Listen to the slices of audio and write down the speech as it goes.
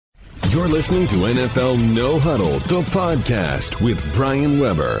You're listening to NFL No Huddle, the podcast with Brian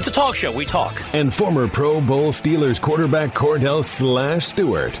Weber. It's a talk show. We talk. And former Pro Bowl Steelers quarterback Cordell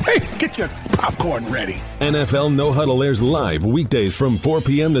Stewart. Hey, get your popcorn ready. NFL No Huddle airs live weekdays from 4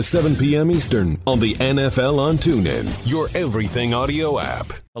 p.m. to 7 p.m. Eastern on the NFL on TuneIn, your everything audio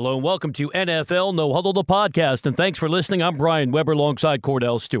app. Hello and welcome to NFL No Huddle, the podcast, and thanks for listening. I'm Brian Weber alongside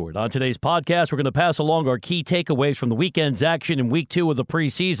Cordell Stewart. On today's podcast, we're going to pass along our key takeaways from the weekend's action in Week 2 of the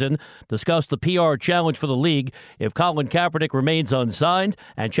preseason, discuss the PR challenge for the league if Colin Kaepernick remains unsigned,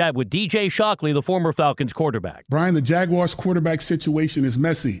 and chat with DJ Shockley, the former Falcons quarterback. Brian, the Jaguars quarterback situation is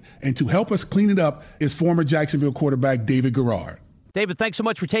messy, and to help us clean it up is former Jacksonville quarterback David Garrard. David, thanks so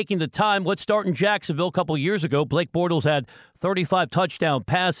much for taking the time. Let's start in Jacksonville. A couple years ago, Blake Bortles had 35 touchdown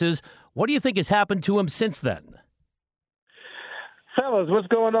passes. What do you think has happened to him since then? Fellas, what's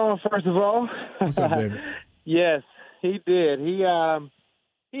going on, first of all? What's up, David? Yes, he did. He had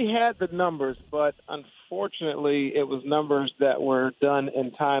the numbers, but unfortunately it was numbers that were done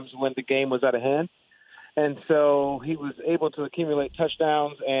in times when the game was out of hand. And so he was able to accumulate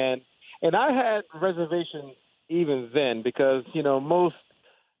touchdowns, and I had reservations even then, because, you know, most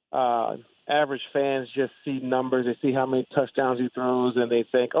average fans just see numbers. They see how many touchdowns he throws, and they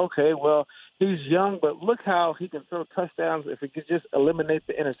think, okay, well, he's young, but look how he can throw touchdowns if he could just eliminate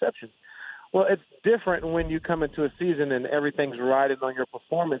the interceptions. Well, it's different when you come into a season and everything's riding on your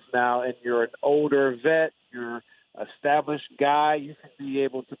performance now, and you're an older vet, you're an established guy. You should be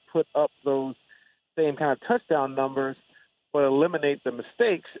able to put up those same kind of touchdown numbers, but eliminate the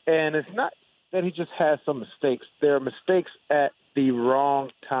mistakes. And it's not that he just has some mistakes. There are mistakes at the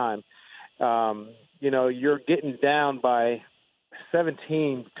wrong time. You know, you're getting down by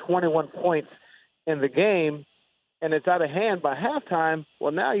 17, 21 points in the game, and it's out of hand by halftime.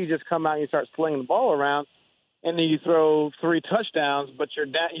 Well, now you just come out and you start slinging the ball around, and then you throw 3 touchdowns, but you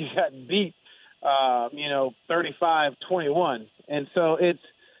got beat, 35-21. And so it's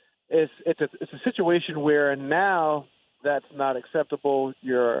a situation where now that's not acceptable.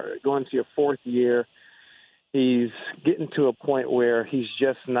 You're going to your 4th year. He's getting to a point where he's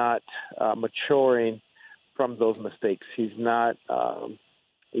just not maturing from those mistakes. He's not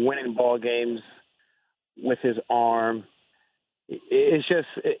winning ball games with his arm. It's just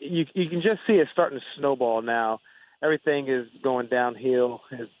you can just see it starting to snowball now. Everything is going downhill.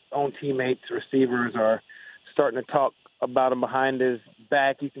 His own teammates, receivers are starting to talk about him behind his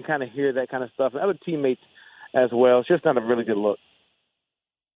back. You can kind of hear that kind of stuff. And other teammates as well. It's just not a really good look.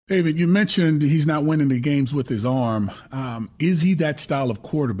 David, you mentioned he's not winning the games with his arm. Is he that style of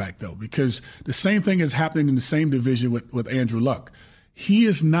quarterback, though? Because the same thing is happening in the same division with Andrew Luck. He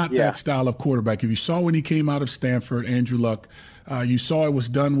is not that style of quarterback. If you saw when he came out of Stanford, Andrew Luck, you saw it was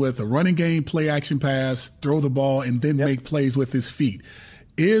done with a running game, play action pass, throw the ball, and then make plays with his feet.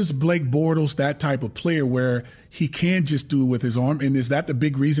 Is Blake Bortles that type of player where he can just do it with his arm? And is that the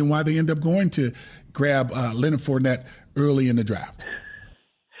big reason why they end up going to grab Leonard Fournette early in the draft?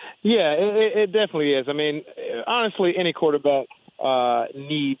 Yeah, it definitely is. I mean, honestly, any quarterback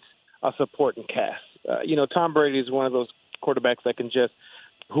needs a supporting cast. Tom Brady is one of those quarterbacks that can just,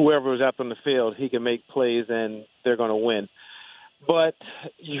 whoever is out on the field, he can make plays and they're going to win. But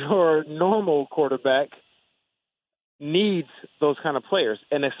your normal quarterback needs those kind of players,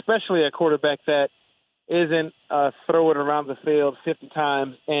 and especially a quarterback that isn't throw it around the field 50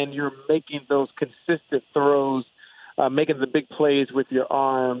 times and you're making those consistent throws, making the big plays with your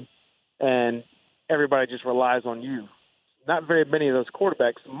arm, and everybody just relies on you. Not very many of those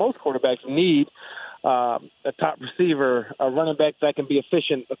quarterbacks. Most quarterbacks need a top receiver, a running back that can be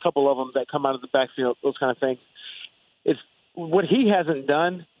efficient, a couple of them that come out of the backfield, those kind of things. It's what he hasn't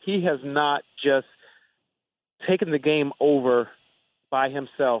done. He has not just taken the game over by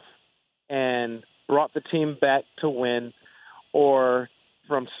himself and brought the team back to win, or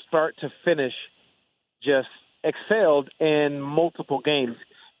from start to finish just excelled in multiple games.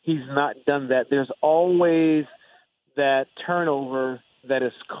 He's not done that. There's always that turnover that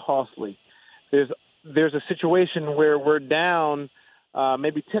is costly. There's a situation where we're down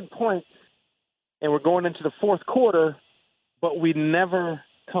maybe 10 points and we're going into the fourth quarter, but we never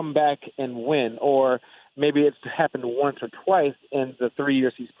come back and win, or maybe it's happened once or twice in the 3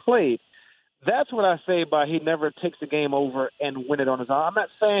 years he's played. That's what I say by he never takes the game over and win it on his own. I'm not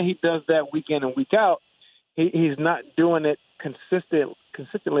saying he does that week in and week out. He's not doing it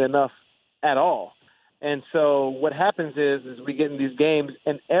consistently enough at all. And so what happens is we get in these games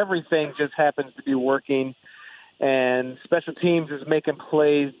and everything just happens to be working, and special teams is making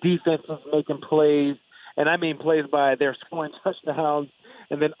plays, defense is making plays, and I mean plays by they're scoring touchdowns,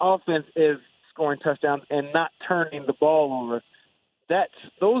 and then offense is scoring touchdowns and not turning the ball over.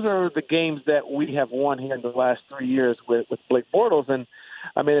 those are the games that we have won here in the last 3 years with Blake Bortles. And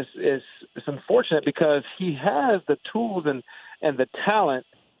I mean, it's unfortunate because he has the tools and the talent.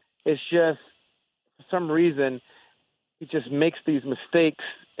 It's just for some reason he just makes these mistakes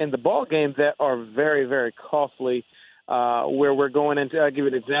in the ball game that are very, very costly. Where we're going into, I'll give you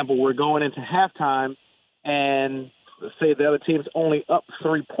an example. We're going into halftime, and say the other team's only up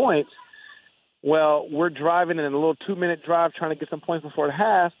 3 points. Well, we're driving in a little 2-minute drive trying to get some points before the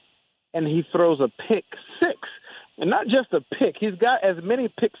half, and he throws a pick six. And not just a pick. He's got as many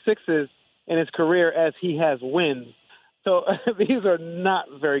pick sixes in his career as he has wins. So these are not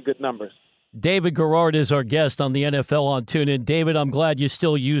very good numbers. David Garrard is our guest on the NFL on TuneIn. David, I'm glad you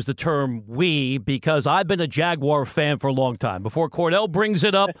still use the term we because I've been a Jaguar fan for a long time. Before Cordell brings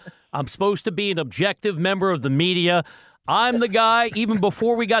it up, I'm supposed to be an objective member of the media. I'm the guy, even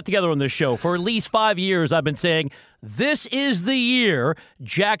before we got together on this show, for at least 5 years, I've been saying, this is the year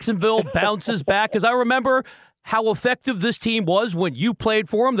Jacksonville bounces back. Because I remember how effective this team was when you played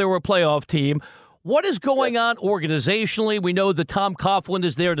for them. They were a playoff team. What is going on organizationally? We know that Tom Coughlin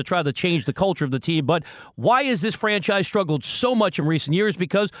is there to try to change the culture of the team, but why has this franchise struggled so much in recent years?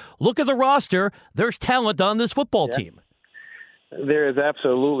 Because look at the roster. There's talent on this football team. There is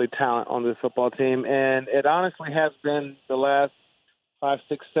absolutely talent on this football team, and it honestly has been the last 5,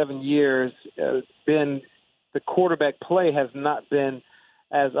 6, 7 years. Been the quarterback play has not been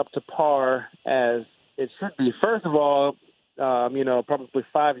as up to par as it should be. First of all, probably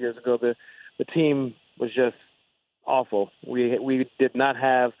 5 years ago, the team was just awful. We did not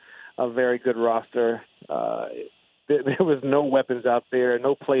have a very good roster. There was no weapons out there,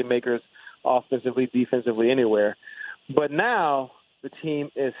 no playmakers offensively, defensively, anywhere. But now the team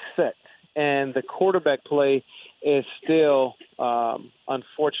is set, and the quarterback play is still,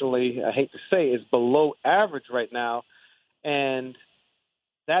 unfortunately, I hate to say, is below average right now. And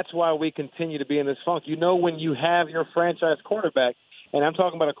that's why we continue to be in this funk. You know, when you have your franchise quarterback, and I'm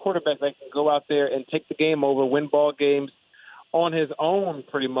talking about a quarterback that can go out there and take the game over, win ball games on his own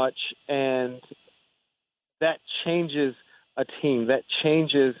pretty much, and that changes a team. That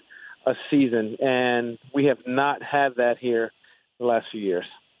changes a season, and we have not had that here the last few years.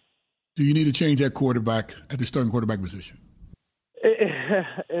 Do you need to change that quarterback at the starting quarterback position?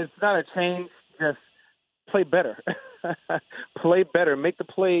 It's not a change. Just play better. Play better. Make the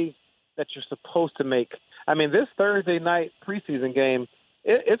plays that you're supposed to make. I mean, this Thursday night preseason game,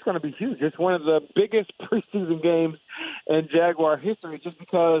 it's going to be huge. It's one of the biggest preseason games in Jaguar history just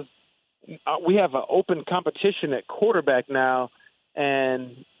because we have an open competition at quarterback now,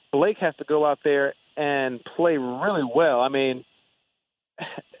 and Blake has to go out there and play really well. I mean,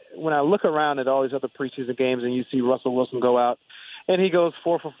 when I look around at all these other preseason games and you see Russell Wilson go out and he goes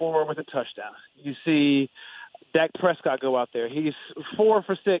 4 for 4 with a touchdown. You see Dak Prescott go out there. He's 4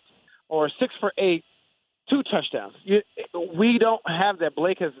 for 6 or 6 for 8, 2 touchdowns. We don't have that.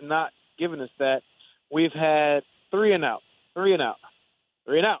 Blake has not given us that. We've had 3 and out, 3 and out,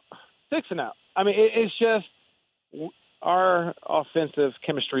 3 and out, 6 and out. I mean, it's just our offensive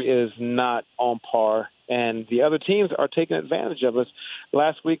chemistry is not on par, and the other teams are taking advantage of us.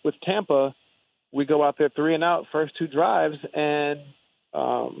 Last week with Tampa, we go out there 3 and out, first 2 drives, and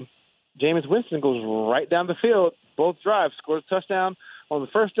Jameis Winston goes right down the field, both drives, scores a touchdown on the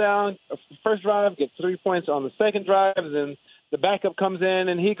first drive, gets 3 points on the second drive, and then the backup comes in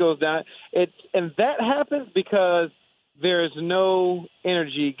and he goes down. And that happens because there's no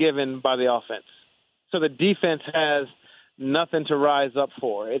energy given by the offense. So the defense has nothing to rise up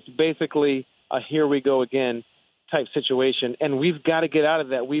for. It's basically a here we go again type situation, and we've got to get out of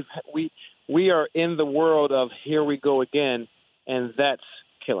that. We are in the world of here we go again, and that's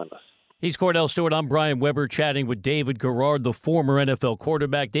killing us. He's Cordell Stewart. I'm Brian Weber chatting with David Garrard, the former NFL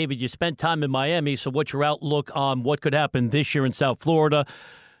quarterback. David, you spent time in Miami, so what's your outlook on what could happen this year in South Florida?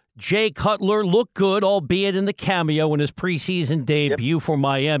 Jay Cutler looked good, albeit in the cameo in his preseason debut for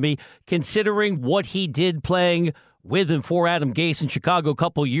Miami. Considering what he did playing with and for Adam Gase in Chicago a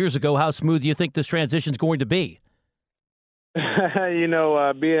couple of years ago, how smooth do you think this transition is going to be?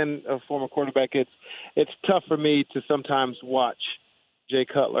 Being a former quarterback, it's tough for me to sometimes watch Jay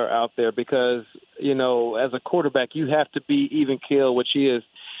Cutler out there because, as a quarterback, you have to be even keel, which he is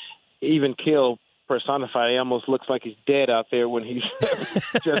even keel personified. He almost looks like he's dead out there when he's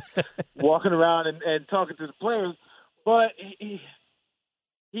just walking around and talking to the players. But he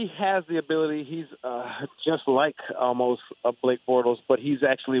has the ability. He's just like almost a Blake Bortles, but he's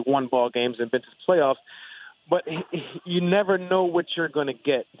actually won ball games and been to the playoffs. But you never know what you're going to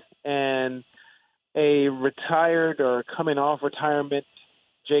get. And a retired or coming off retirement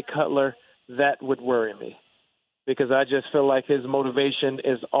Jay Cutler, that would worry me. because I just feel like his motivation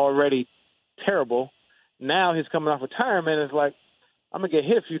is already terrible. Now he's coming off retirement. It's like, I'm going to get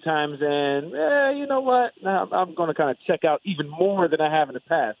hit a few times, and you know what? Now I'm going to kind of check out even more than I have in the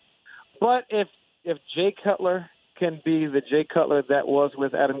past. But if Jay Cutler can be the Jay Cutler that was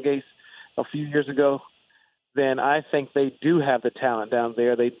with Adam Gase a few years ago, then I think they do have the talent down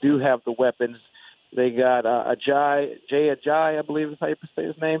there. They do have the weapons. They got Jay Ajayi, I believe is how you say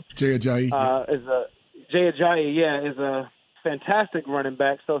his name. Jay Ajayi. Jay Ajayi, is a fantastic running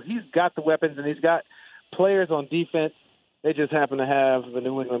back. So he's got the weapons, and he's got players on defense. They just happen to have the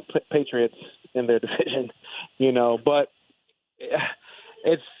New England Patriots in their division, But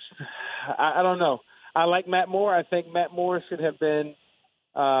I don't know. I like Matt Moore. I think Matt Moore should have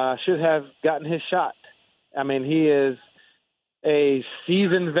gotten his shot. I mean, he is a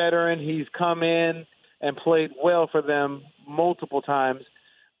seasoned veteran. He's come in and played well for them multiple times.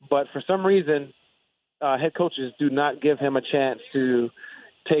 But for some reason, head coaches do not give him a chance to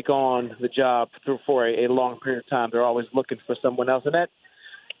take on the job for a long period of time. They're always looking for someone else. And that,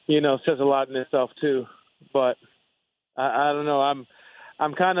 says a lot in itself too. But I don't know.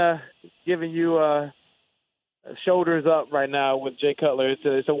 I'm kind of giving you shoulders up right now with Jay Cutler.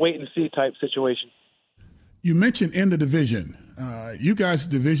 It's a wait-and-see type situation. You mentioned in the division. You guys'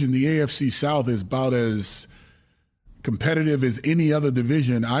 division, the AFC South, is about as competitive as any other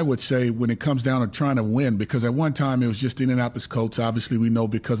division, I would say, when it comes down to trying to win. Because at one time it was just Indianapolis Colts. Obviously, we know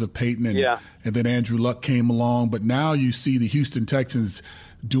because of Peyton and then Andrew Luck came along. But now you see the Houston Texans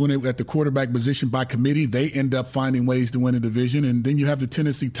doing it at the quarterback position by committee. They end up finding ways to win a division. And then you have the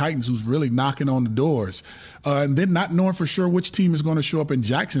Tennessee Titans, who's really knocking on the doors. And then not knowing for sure which team is going to show up in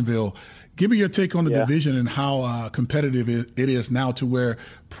Jacksonville. Give me your take on the division and how competitive it is now, to where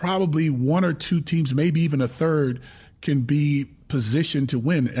probably one or two teams, maybe even a third, can be positioned to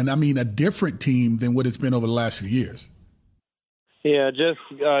win. And I mean a different team than what it's been over the last few years. Yeah, just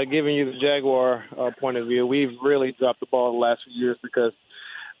giving you the Jaguar point of view, we've really dropped the ball the last few years because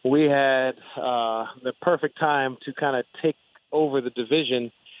we had the perfect time to kind of take over the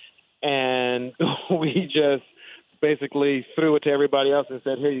division, and we just basically threw it to everybody else and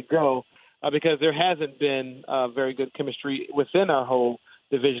said, here you go, because there hasn't been very good chemistry within our whole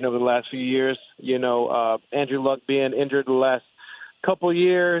division over the last few years. Andrew Luck being injured the last couple of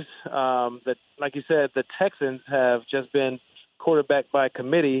years. That, like you said, the Texans have just been quarterback by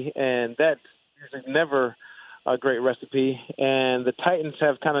committee, and that's usually never a great recipe. And the Titans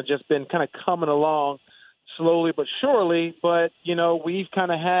have kind of just been kind of coming along slowly but surely. But, we've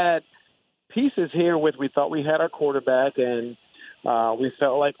kind of had pieces here with, we thought we had our quarterback, and we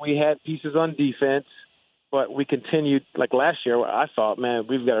felt like we had pieces on defense. But we continued, like last year, I thought, man,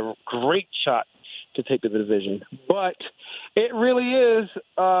 we've got a great shot to take to the division. But it really is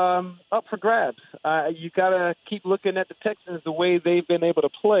up for grabs. You got to keep looking at the Texans, the way they've been able to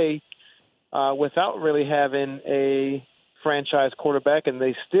play without really having a franchise quarterback, and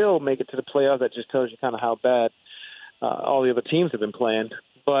they still make it to the playoffs. That just tells you kind of how bad all the other teams have been playing.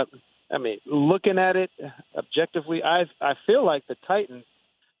 But, I mean, looking at it objectively, I feel like the Titans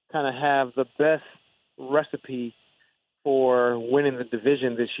kind of have the best recipe for winning the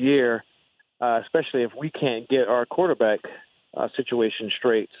division this year, especially if we can't get our quarterback situation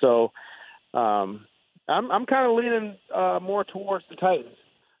straight. So I'm kind of leaning more towards the Titans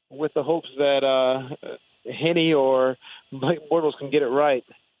with the hopes that Henne or Blake Bortles can get it right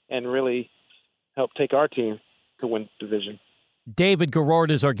and really help take our team to win the division. David Garrard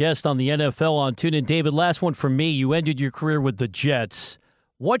is our guest on the NFL on TuneIn. David, last one for me. You ended your career with the Jets.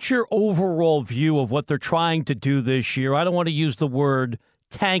 What's your overall view of what they're trying to do this year? I don't want to use the word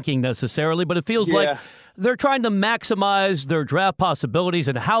tanking necessarily, but it feels like they're trying to maximize their draft possibilities.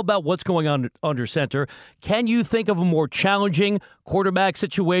 And how about what's going on under center? Can you think of a more challenging quarterback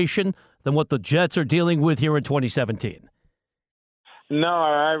situation than what the Jets are dealing with here in 2017? No,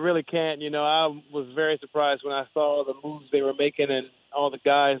 I really can't. I was very surprised when I saw the moves they were making and all the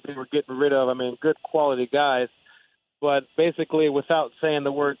guys they were getting rid of. I mean, good quality guys. But basically, without saying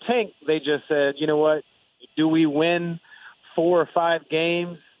the word tank, they just said, you know what, do we win 4 or 5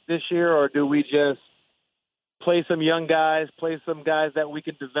 games this year, or do we just play some young guys, play some guys that we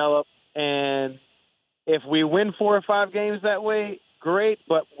can develop? And if we win 4 or 5 games that way, great,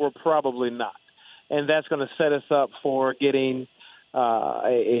 but we're probably not. And that's going to set us up for getting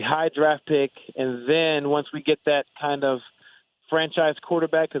a high draft pick. And then once we get that kind of franchise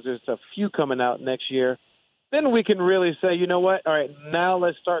quarterback, because there's a few coming out next year, then we can really say, you know what, all right, now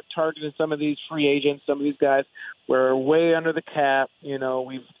let's start targeting some of these free agents, some of these guys. We're way under the cap.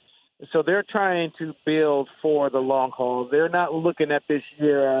 So they're trying to build for the long haul. They're not looking at this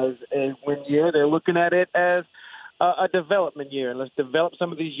year as a win year. They're looking at it as a development year, and let's develop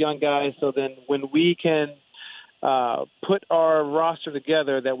some of these young guys so then when we can put our roster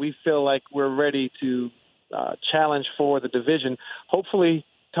together that we feel like we're ready to challenge for the division. Hopefully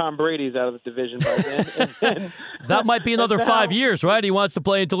Tom Brady's out of the division by then. And then that might be another 5 years, right? He wants to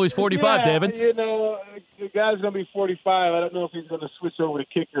play until he's 45, David. You know, the guy's going to be 45. I don't know if he's going to switch over to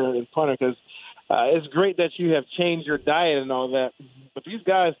kicker and punter because it's great that you have changed your diet and all that, but these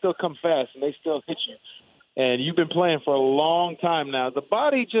guys still come fast and they still hit you. And you've been playing for a long time now. The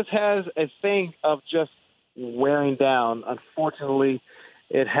body just has a thing of just wearing down. Unfortunately,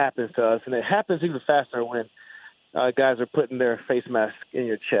 it happens to us, and it happens even faster when guys are putting their face mask in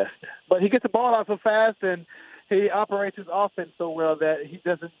your chest. But he gets the ball out so fast, and he operates his offense so well that he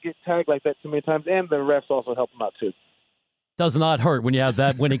doesn't get tagged like that too many times, and the refs also help him out too. Does not hurt when you have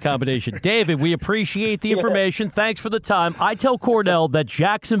that winning combination. David, we appreciate the information. Thanks for the time. I tell Cordell that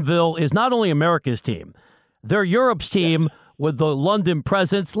Jacksonville is not only America's team, they're Europe's team with the London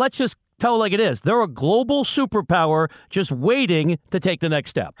presence. Let's just tell it like it is. They're a global superpower just waiting to take the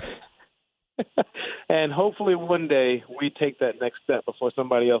next step. And hopefully one day we take that next step before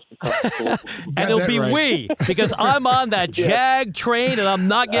somebody else becomes cool. And it'll be right. We, because I'm on that Jag train and I'm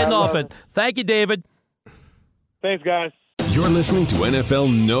not getting off it. Thank you, David. Thanks, guys. You're listening to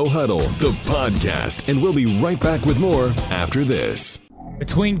NFL No Huddle, the podcast, and we'll be right back with more after this.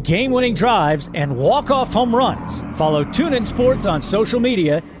 Between game-winning drives and walk-off home runs, follow TuneIn Sports on social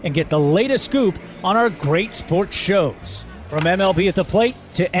media and get the latest scoop on our great sports shows. From MLB At the Plate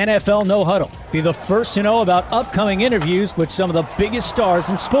to NFL No Huddle, be the first to know about upcoming interviews with some of the biggest stars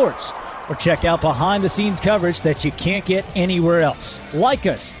in sports. Or check out behind-the-scenes coverage that you can't get anywhere else. Like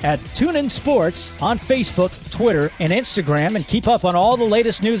us at TuneIn Sports on Facebook, Twitter, and Instagram, and keep up on all the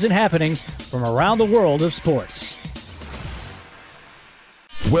latest news and happenings from around the world of sports.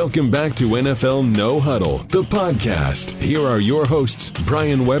 Welcome back to NFL No Huddle, the podcast. Here are your hosts,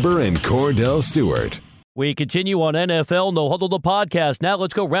 Brian Weber and Cordell Stewart. We continue on NFL No Huddle, the podcast. Now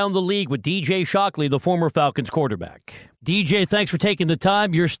let's go around the league with DJ Shockley, the former Falcons quarterback. DJ, thanks for taking the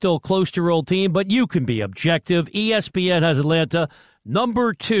time. You're still close to your old team, but you can be objective. ESPN has Atlanta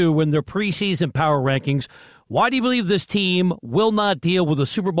number 2 in their preseason power rankings. Why do you believe this team will not deal with a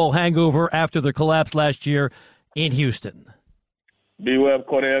Super Bowl hangover after their collapse last year in Houston? Be well,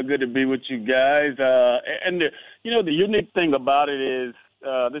 Cordell. Good to be with you guys. And the unique thing about it is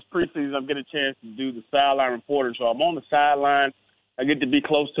this preseason I'm getting a chance to do the sideline reporter. So I'm on the sideline. I get to be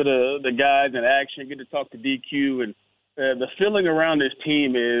close to the guys in action, get to talk to DQ. And the feeling around this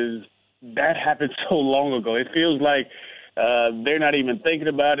team is that happened so long ago. It feels like they're not even thinking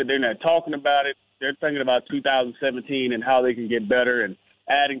about it. They're not talking about it. They're thinking about 2017 and how they can get better and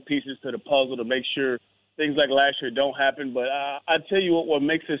adding pieces to the puzzle to make sure things like last year don't happen. But I tell you what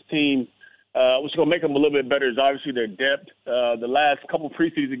makes this team, what's going to make them a little bit better is obviously their depth. The last couple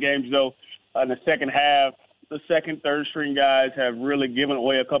preseason games, though, in the second half, the second, third string guys have really given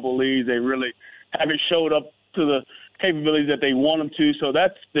away a couple of leads. They really haven't showed up to the capabilities that they want them to. So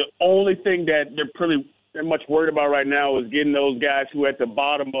that's the only thing that they're much worried about right now is getting those guys who are at the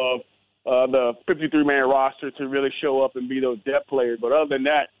bottom of the 53-man roster to really show up and be those depth players. But other than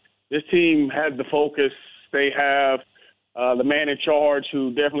that, this team has the focus. They have the man in charge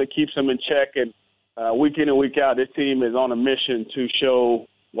who definitely keeps them in check. And week in and week out, this team is on a mission to show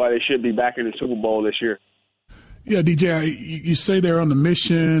why they should be back in the Super Bowl this year. Yeah, DJ, you say they're on the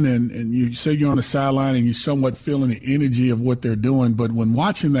mission and you say you're on the sideline and you're somewhat feeling the energy of what they're doing. But when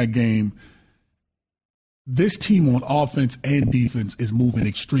watching that game, this team on offense and defense is moving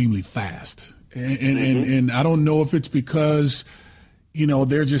extremely fast. And I don't know if it's because –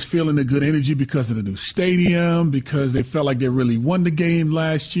 they're just feeling the good energy because of the new stadium, because they felt like they really won the game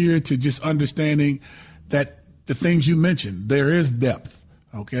last year, to just understanding that the things you mentioned, there is depth,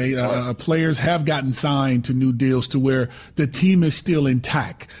 okay? Players have gotten signed to new deals to where the team is still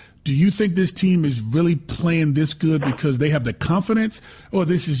intact. Do you think this team is really playing this good because they have the confidence, or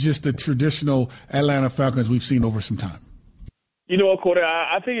this is just the traditional Atlanta Falcons we've seen over some time? You know what, Cordell,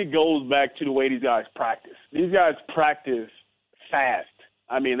 I think it goes back to the way these guys practice. These guys practice fast.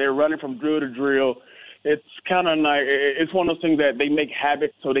 I mean, they're running from drill to drill. It's kind of like it's one of those things that they make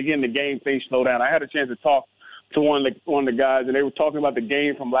habits, so they get in the game, things slow down. I had a chance to talk to one of the guys, and they were talking about the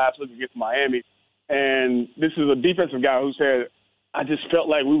game from last week against Miami. And this is a defensive guy who said, I just felt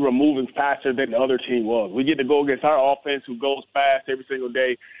like we were moving faster than the other team was. We get to go against our offense who goes fast every single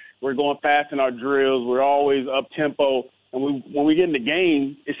day. We're going fast in our drills. We're always up-tempo. And when we get in the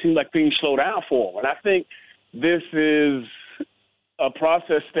game, it seems like things slow down for them. And I think this is a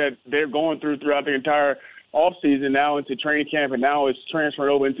process that they're going throughout the entire offseason now into training camp, and now it's transferred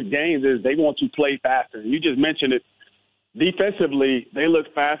over into games, is they want to play faster. You just mentioned it. defensively, they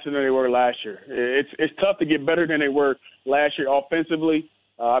look faster than they were last year. It's tough to get better than they were last year offensively.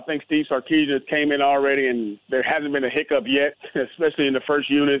 I think Steve Sarkisian came in already, and there hasn't been a hiccup yet, especially in the first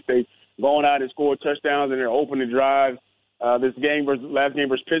unit. They've gone out and scored touchdowns in their opening drive. Last game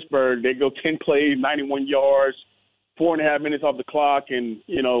versus Pittsburgh, they go 10 plays, 91 yards, 4.5 minutes off the clock, and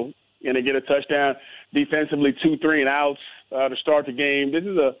they get a touchdown. Defensively, 2-3 and outs to start the game. This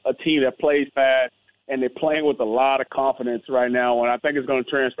is a team that plays fast, and they're playing with a lot of confidence right now, and I think it's going to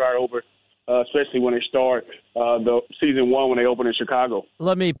transfer over, especially when they start the season one when they open in Chicago.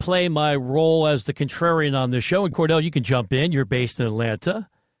 Let me play my role as the contrarian on this show, and Cordell, you can jump in. You're based in Atlanta.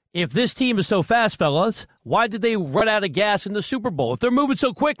 If this team is so fast, fellas, why did they run out of gas in the Super Bowl? If they're moving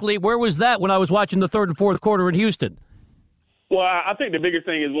so quickly, where was that when I was watching the third and fourth quarter in Houston? Well, I think the biggest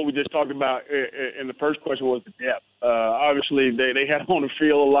thing is what we just talked about in the first question was the depth. Obviously, they had on the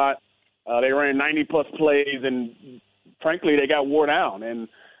field a lot. They ran 90-plus plays, and frankly, they got wore down. And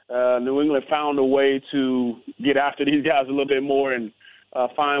New England found a way to get after these guys a little bit more and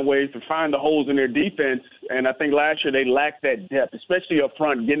find ways to find the holes in their defense. And I think last year they lacked that depth, especially up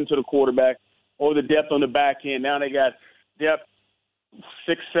front, getting to the quarterback, or the depth on the back end. Now they got depth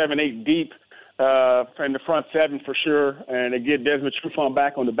 6, 7, 8 deep in the front seven for sure. And they get Desmond Trufant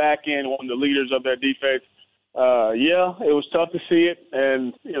back on the back end, one of the leaders of their defense. It was tough to see it.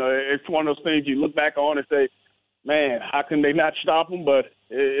 And, it's one of those things you look back on and say, man, how can they not stop them? But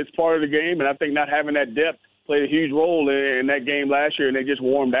it's part of the game. And I think not having that depth played a huge role in that game last year, and they just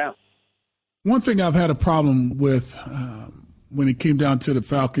wore them down. One thing I've had a problem with when it came down to the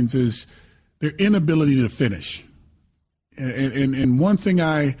Falcons is their inability to finish. And one thing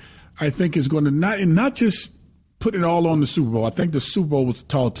I think is going to not just put it all on the Super Bowl. I think the Super Bowl was the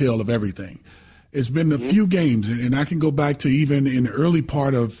tall tale of everything. It's been a few games, and I can go back to even in the early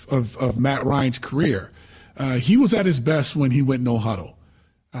part of Matt Ryan's career. He was at his best when he went no huddle.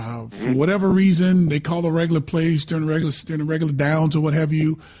 For whatever reason, they call the regular plays during the regular downs or what have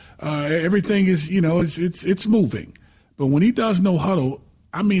you. Everything is, it's moving. But when he does no huddle,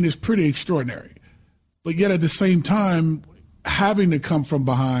 I mean, it's pretty extraordinary. But yet at the same time, having to come from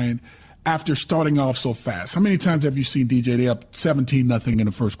behind after starting off so fast. How many times have you seen DJ? They're up 17-0 in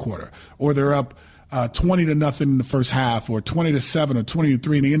the first quarter, or they're up 20-0 in the first half, or 20-7 or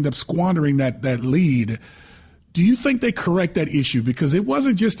 20-3, and they end up squandering that lead. Do you think they correct that issue? Because it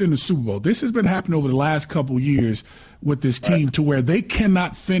wasn't just in the Super Bowl. This has been happening over the last couple of years with this team to where they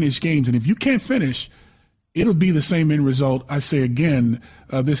cannot finish games. And if you can't finish, it'll be the same end result, I say again,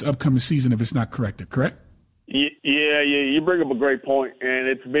 this upcoming season if it's not corrected, correct? Yeah, you bring up a great point. And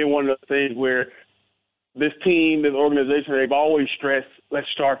it's been one of those things where this team, this organization, they've always stressed, let's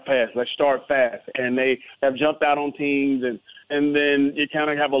start fast. And they have jumped out on teams, and then you kind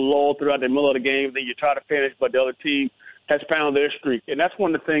of have a lull throughout the middle of the game. Then you try to finish, but the other team has found their streak. And that's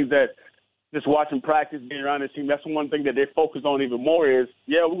one of the things that just watching practice, being around this team, that's one thing that they focus on even more is,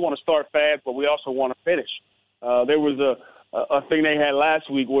 we want to start fast, but we also want to finish. There was a thing they had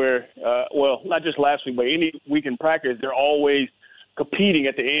last week where, not just last week, but any week in practice, they're always competing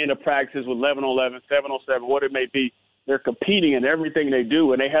at the end of practices with 11-on-11, 7-on-7, what it may be. They're competing in everything they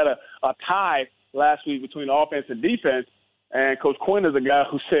do. And they had a tie last week between offense and defense. And Coach Quinn is a guy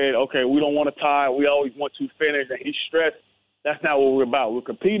who said, okay, we don't want to tie. We always want to finish. And he stressed that's not what we're about. We're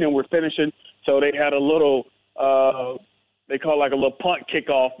competing. We're finishing. So they had a little they call it like a little punt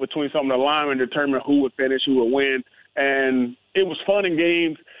kickoff between some of the linemen to determine who would finish, who would win. And it was fun in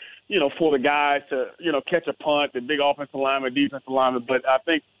games, for the guys to, catch a punt, the big offensive lineman, defensive lineman. But I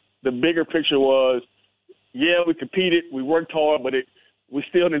think the bigger picture was, we competed, we worked hard, but we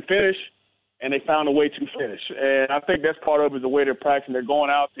still didn't finish, and they found a way to finish. And I think that's part of it, is the way they're practicing. They're going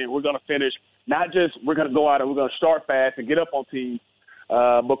out and we're going to finish. Not just we're going to go out and we're going to start fast and get up on teams.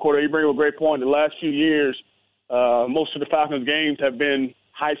 But, Cordell, you bring up a great point. In the last few years, most of the Falcons games have been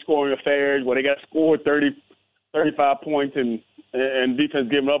high-scoring affairs where they got scored 30, 35 points and defense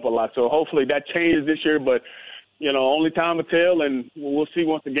giving up a lot. So hopefully that changes this year. But, only time will tell, and we'll see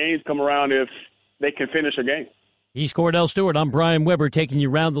once the games come around if they can finish a game. He's Cordell Stewart. I'm Brian Weber, taking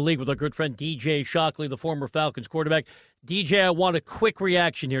you around the league with our good friend DJ Shockley, the former Falcons quarterback. DJ, I want a quick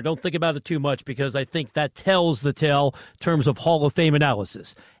reaction here. Don't think about it too much because I think that tells the tale in terms of Hall of Fame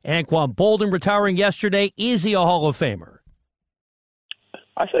analysis. Anquan Boldin retiring yesterday. Is he a Hall of Famer?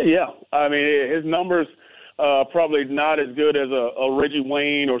 I say yeah. I mean, his numbers probably not as good as a Reggie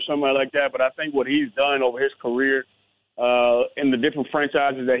Wayne or somebody like that, but I think what he's done over his career in the different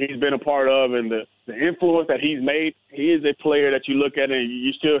franchises that he's been a part of and the influence that he's made, he is a player that you look at and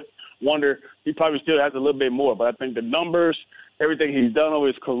you still wonder, he probably still has a little bit more. But I think the numbers, everything he's done over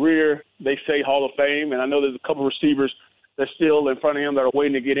his career, they say Hall of Fame. And I know there's a couple receivers that's still in front of him that are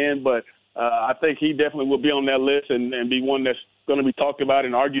waiting to get in. But I think he definitely will be on that list and be one that's going to be talked about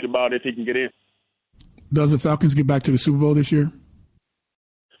and argued about if he can get in. Does the Falcons get back to the Super Bowl this year?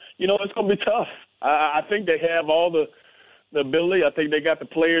 You know, it's going to be tough. I think they have all the ability. I think they got the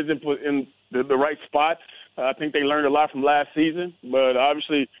players in the right spots. I think they learned a lot from last season. But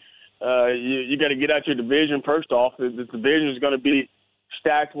obviously, you got to get out your division first off. The division is going to be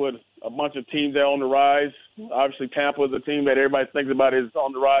stacked with a bunch of teams that are on the rise. Obviously, Tampa is a team that everybody thinks about is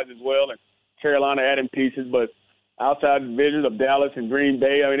on the rise as well, and Carolina adding pieces. But outside the division of Dallas and Green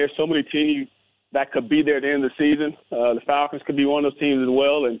Bay, I mean, there's so many teams that could be there at the end of the season. The Falcons could be one of those teams as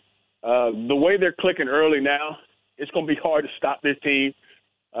well. And the way they're clicking early now, it's going to be hard to stop this team,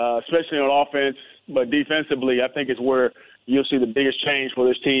 especially on offense. But defensively, I think it's where you'll see the biggest change for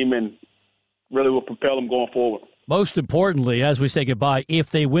this team and really will propel them going forward. Most importantly, as we say goodbye, if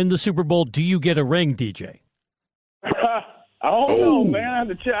they win the Super Bowl, do you get a ring, DJ? I don't know,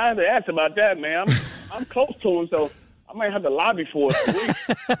 man. I have to ask about that, man. I'm close to him, so I might have to lobby for it.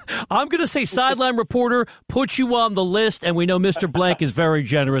 I'm going to say sideline reporter, put you on the list, and we know Mr. Blank is very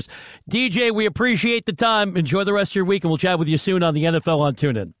generous. DJ, we appreciate the time. Enjoy the rest of your week, and we'll chat with you soon on the NFL on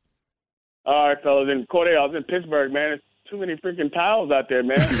TuneIn. All right, fellas. And Cordell, I was in Pittsburgh, man. There's too many freaking towels out there,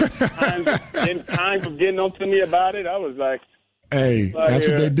 man. Time of getting on to me about it. I was like, hey, that's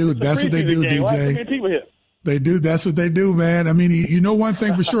what they do. That's what they do, DJ. Why so many people here? They do. That's what they do, man. I mean, you know one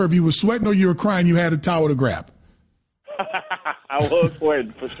thing for sure. If you were sweating or you were crying, you had a towel to grab. I was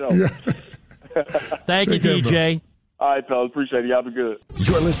sweating for sure. Yeah. Thank you, DJ. All right, fellas. Appreciate it. Y'all be good.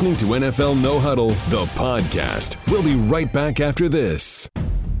 You're listening to NFL No Huddle, the podcast. We'll be right back after this.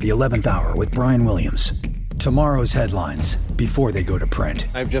 The 11th Hour with Brian Williams. Tomorrow's headlines before they go to print.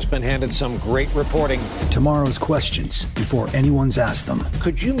 I've just been handed some great reporting. Tomorrow's questions before anyone's asked them.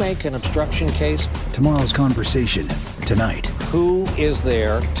 Could you make an obstruction case? Tomorrow's conversation tonight. Who is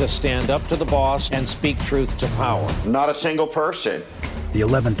there to stand up to the boss and speak truth to power? Not a single person. The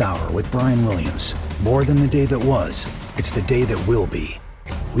 11th Hour with Brian Williams. More than the day that was, it's the day that will be.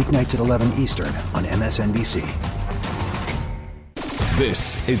 Weeknights at 11 Eastern on MSNBC.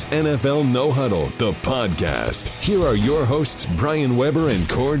 This is NFL No Huddle, the podcast. Here are your hosts, Brian Weber and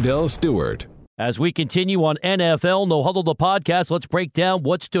Cordell Stewart. As we continue on NFL No Huddle, the podcast, let's break down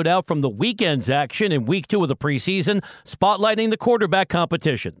what stood out from the weekend's action in week 2 of the preseason, spotlighting the quarterback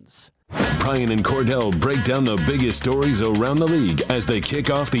competitions. Brian and Cordell break down the biggest stories around the league as they kick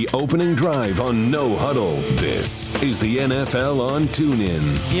off the opening drive on No Huddle. This is the NFL on TuneIn.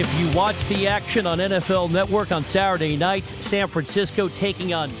 If you watch the action on NFL Network on Saturday nights, San Francisco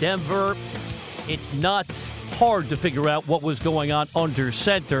taking on Denver, it's not hard to figure out what was going on under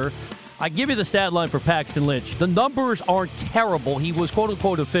center. I give you the stat line for Paxton Lynch. The numbers aren't terrible. He was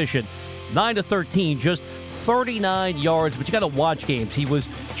quote-unquote efficient. 9-13, just 39 yards, but you got to watch games. He was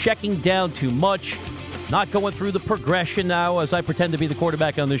checking down too much, not going through the progression now as I pretend to be the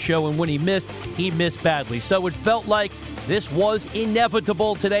quarterback on the show, and when he missed badly. So it felt like this was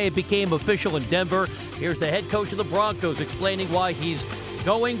inevitable today. It became official in Denver. Here's the head coach of the Broncos explaining why he's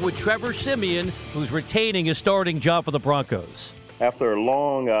going with Trevor Siemian, who's retaining his starting job for the Broncos. After a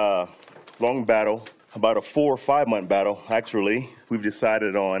long battle, about a 4 or 5 month battle, actually, we've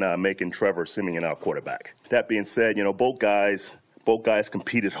decided on making Trevor Siemian our quarterback. That being said, both guys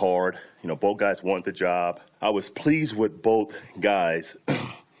competed hard. Both guys wanted the job. I was pleased with both guys,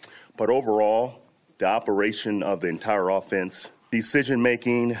 but overall, the operation of the entire offense,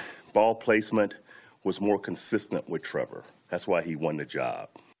 decision-making, ball placement was more consistent with Trevor. That's why he won the job.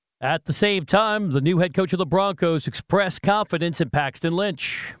 At the same time, the new head coach of the Broncos expressed confidence in Paxton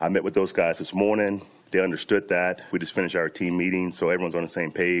Lynch. I met with those guys this morning. They understood that. We just finished our team meeting, so everyone's on the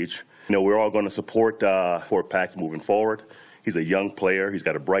same page. We're all going to support Pax moving forward. He's a young player. He's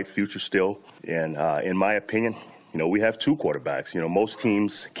got a bright future still. And in my opinion, we have 2 quarterbacks. Most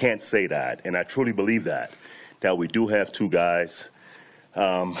teams can't say that, and I truly believe that we do have 2 guys.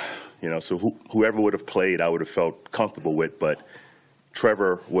 So whoever would have played, I would have felt comfortable with, but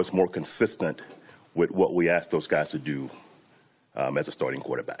Trevor was more consistent with what we asked those guys to do as a starting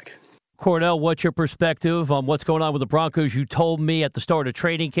quarterback. Cordell, what's your perspective on what's going on with the Broncos? You told me at the start of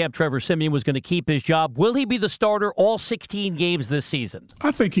training camp Trevor Siemian was going to keep his job. Will he be the starter all 16 games this season?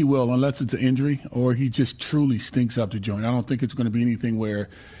 I think he will, unless it's an injury or he just truly stinks up the joint. I don't think it's going to be anything where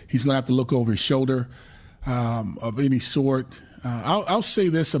he's going to have to look over his shoulder of any sort. I'll say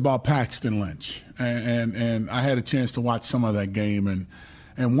this about Paxton Lynch, and I had a chance to watch some of that game,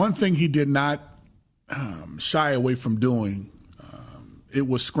 and one thing he did not shy away from doing, it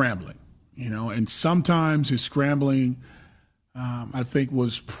was scrambling. And sometimes his scrambling I think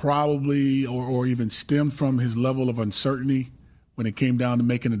was probably or even stemmed from his level of uncertainty when it came down to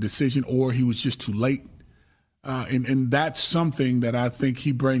making a decision, or he was just too late. And that's something that I think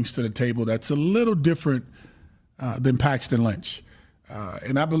he brings to the table that's a little different than Paxton Lynch.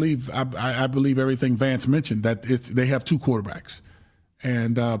 And I believe everything Vance mentioned, that they have two quarterbacks.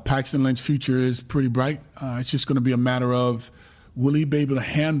 And Paxton Lynch's future is pretty bright. It's just going to be a matter of, will he be able to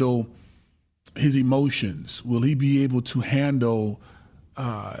handle his emotions? Will he be able to handle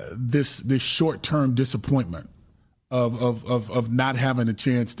this short-term disappointment of not having a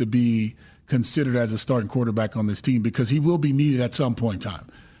chance to be considered as a starting quarterback on this team? Because he will be needed at some point in time,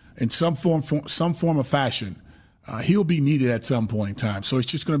 in some form of fashion. He'll be needed at some point in time. So it's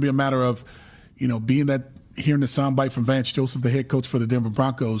just going to be a matter of, hearing the soundbite from Vance Joseph, the head coach for the Denver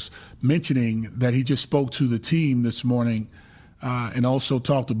Broncos, mentioning that he just spoke to the team this morning and also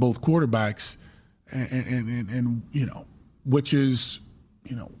talked to both quarterbacks, and which is,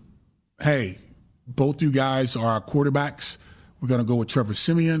 hey, both you guys are our quarterbacks. We're going to go with Trevor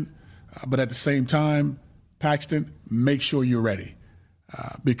Siemian. But at the same time, Paxton, make sure you're ready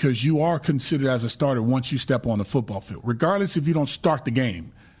because you are considered as a starter once you step on the football field, regardless if you don't start the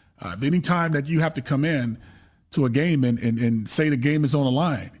game. Any time that you have to come in to a game and say the game is on the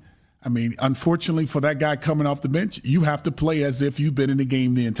line, I mean, unfortunately for that guy coming off the bench, you have to play as if you've been in the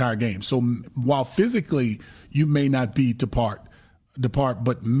game the entire game. So while physically you may not be depart,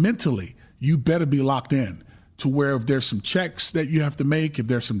 but mentally you better be locked in to where if there's some checks that you have to make, if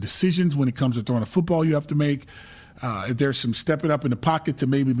there's some decisions when it comes to throwing a football you have to make, if there's some stepping up in the pocket to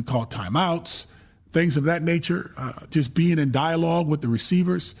maybe even call timeouts, things of that nature, just being in dialogue with the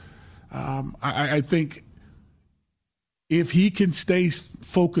receivers. I think if he can stay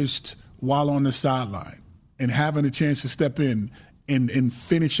focused while on the sideline and having a chance to step in and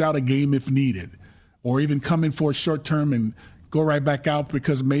finish out a game if needed, or even come in for a short term and go right back out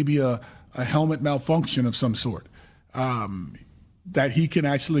because maybe a helmet malfunction of some sort, that he can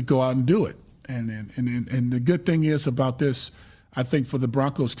actually go out and do it. And the good thing is about this, I think, for the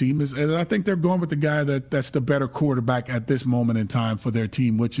Broncos team is I think they're going with the guy that's the better quarterback at this moment in time for their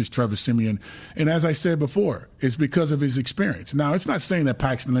team, which is Trevor Siemian. And as I said before, it's because of his experience. Now, it's not saying that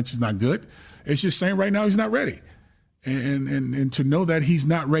Paxton Lynch is not good. It's just saying right now he's not ready. And to know that he's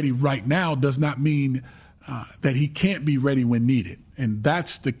not ready right now does not mean that he can't be ready when needed. And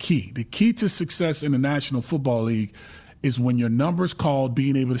that's the key. The key to success in the National Football League is when your number's called,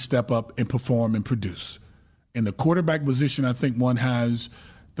 being able to step up and perform and produce. In the quarterback position, I think one has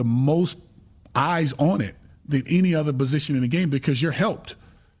the most eyes on it than any other position in the game because you're helped,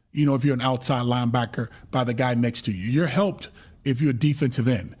 if you're an outside linebacker, by the guy next to you. You're helped if you're a defensive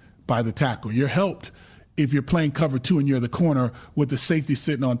end by the tackle. You're helped if you're playing cover two and you're the corner with the safety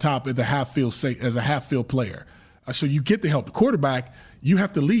sitting on top as a half-field player. So you get the help. The quarterback, you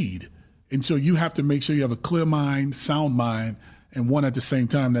have to lead. And so you have to make sure you have a clear mind, sound mind, and one at the same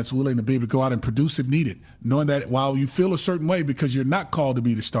time that's willing to be able to go out and produce if needed, knowing that while you feel a certain way because you're not called to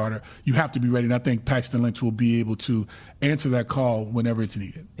be the starter, you have to be ready. And I think Paxton Lynch will be able to answer that call whenever it's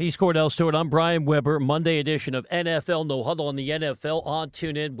needed. He's Cordell Stewart. I'm Brian Weber. Monday edition of NFL No Huddle on the NFL on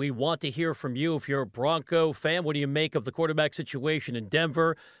TuneIn. We want to hear from you. If you're a Bronco fan, what do you make of the quarterback situation in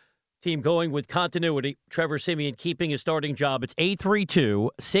Denver? Team going with continuity. Trevor Siemian keeping his starting job. It's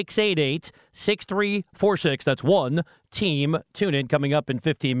 832-688-6346. That's one team. Tune in. Coming up in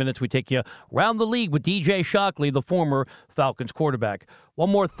 15 minutes, we take you around the league with DJ Shockley, the former Falcons quarterback.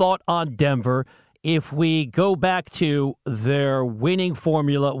 One more thought on Denver. If we go back to their winning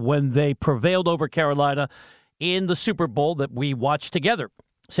formula when they prevailed over Carolina in the Super Bowl that we watched together,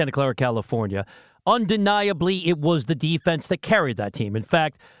 Santa Clara, California, undeniably it was the defense that carried that team. In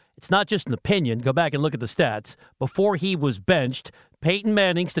fact, it's not just an opinion. Go back and look at the stats. Before he was benched, Peyton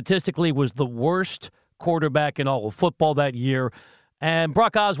Manning statistically was the worst quarterback in all of football that year, and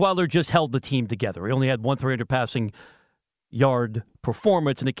Brock Osweiler just held the team together. He only had one 300 passing yard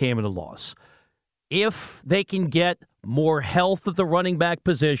performance, and it came in a loss. If they can get more health at the running back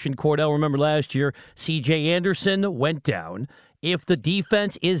position, Cordell, remember last year, C.J. Anderson went down. If the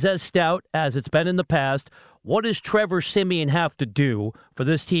defense is as stout as it's been in the past, what does Trevor Siemian have to do for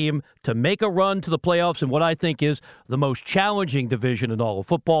this team to make a run to the playoffs in what I think is the most challenging division in all of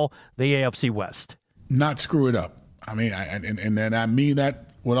football, the AFC West? Not screw it up. I mean, and I mean that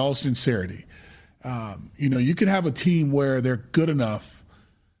with all sincerity. You can have a team where they're good enough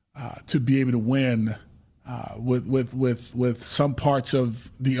to be able to win with some parts of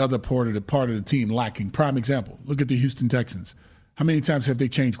the other part of the team lacking. Prime example, look at the Houston Texans. How many times have they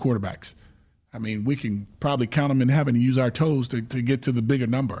changed quarterbacks? I mean, we can probably count them and having to use our toes to get to the bigger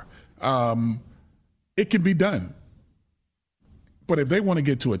number. It can be done. But if they want to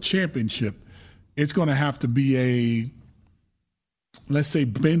get to a championship, it's going to have to be a, let's say,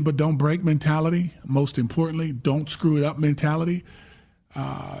 bend but don't break mentality. Most importantly, don't screw it up mentality.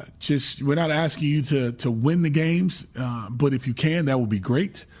 We're not asking you to win the games, but if you can, that would be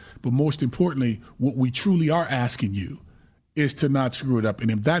great. But most importantly, what we truly are asking you is to not screw it up. And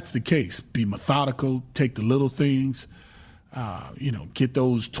if that's the case, be methodical, take the little things, get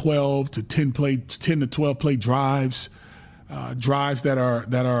those 12 to 10 to 12 play drives, drives that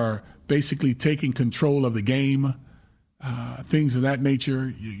are basically taking control of the game, things of that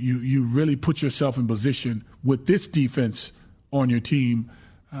nature. You really put yourself in position with this defense on your team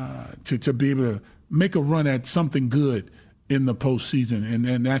to be able to make a run at something good in the postseason.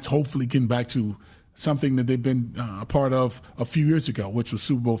 And that's hopefully getting back to something that they've been a part of a few years ago, which was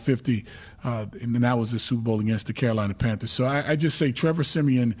Super Bowl 50, and that was the Super Bowl against the Carolina Panthers. So I just say Trevor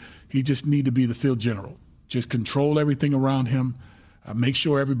Siemian, he just need to be the field general. Just control everything around him, make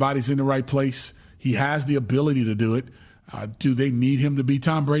sure everybody's in the right place. He has the ability to do it. Do they need him to be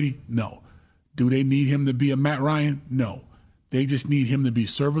Tom Brady? No. Do they need him to be a Matt Ryan? No. They just need him to be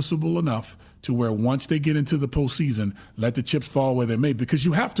serviceable enough to where once they get into the postseason, let the chips fall where they may. Because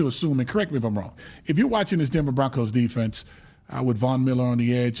you have to assume, and correct me if I'm wrong, if you're watching this Denver Broncos defense with Von Miller on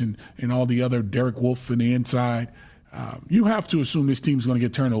the edge and all the other Derek Wolfe in the inside, you have to assume this team's going to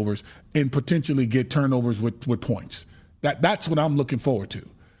get turnovers and potentially get turnovers with points. That's what I'm looking forward to.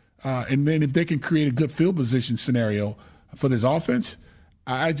 And then if they can create a good field position scenario for this offense,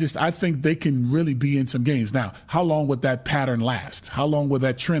 I think they can really be in some games. Now, how long would that pattern last? How long would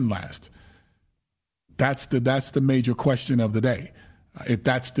that trend last? That's the major question of the day, if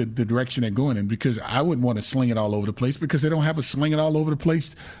that's the direction they're going in, because I wouldn't want to sling it all over the place because they don't have a sling it all over the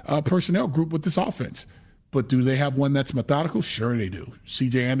place personnel group with this offense. But do they have one that's methodical? Sure they do.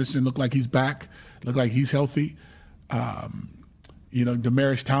 C.J. Anderson looked like he's back, looked like he's healthy.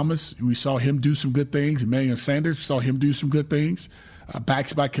 Demaryius Thomas, we saw him do some good things. Emmanuel Sanders, saw him do some good things.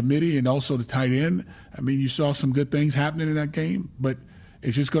 Backs by committee and also the tight end. I mean, you saw some good things happening in that game, but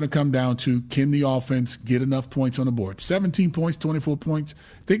it's just going to come down to, can the offense get enough points on the board? 17 points, 24 points.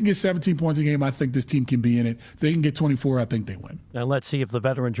 If they can get 17 points a game, I think this team can be in it. If they can get 24, I think they win. And let's see if the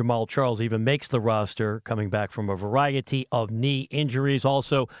veteran Jamal Charles even makes the roster, coming back from a variety of knee injuries.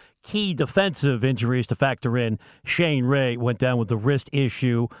 Also, key defensive injuries to factor in. Shane Ray went down with the wrist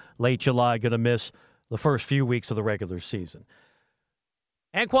issue late July, going to miss the first few weeks of the regular season.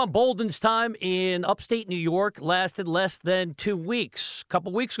 Anquan Boldin's time in upstate New York lasted less than 2 weeks. A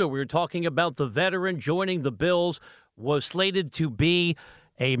couple weeks ago, we were talking about the veteran joining the Bills, was slated to be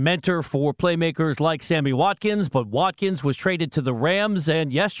a mentor for playmakers like Sammy Watkins, but Watkins was traded to the Rams,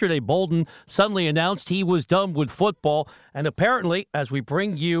 and yesterday Boldin suddenly announced he was done with football. And apparently, as we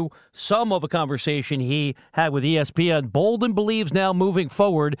bring you some of a conversation he had with ESPN, Boldin believes now moving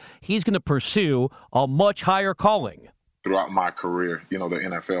forward, he's going to pursue a much higher calling. Throughout my career, the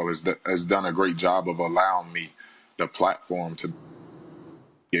NFL has done a great job of allowing me the platform to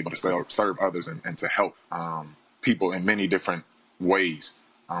be able to serve others and to help people in many different ways.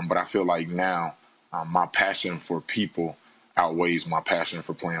 But I feel like now my passion for people outweighs my passion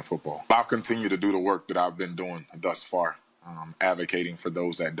for playing football. I'll continue to do the work that I've been doing thus far, advocating for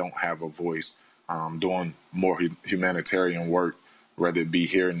those that don't have a voice, doing more humanitarian work, whether it be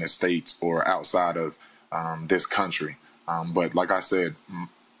here in the States or outside of this country. But like I said,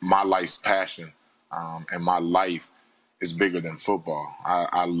 my life's passion and my life is bigger than football.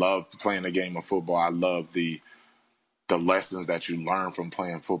 I love playing the game of football. I love the lessons that you learn from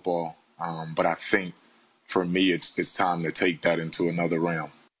playing football. But I think for me, it's time to take that into another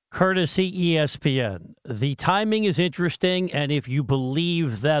realm. Courtesy ESPN. The timing is interesting, and if you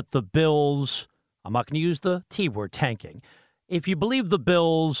believe that the Bills, I'm not going to use the T word, tanking, if you believe the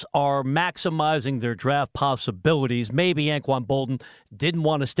Bills are maximizing their draft possibilities, maybe Anquan Boldin didn't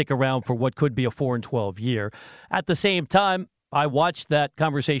want to stick around for what could be a 4-12 year. At the same time, I watched that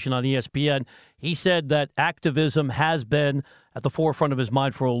conversation on ESPN. He said that activism has been at the forefront of his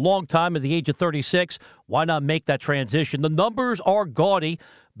mind for a long time. At the age of 36, why not make that transition? The numbers are gaudy,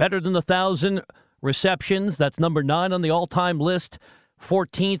 better than 1,000 receptions. That's number 9 on the all-time list,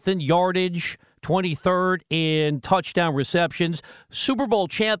 14th in yardage, 23rd in touchdown receptions, Super Bowl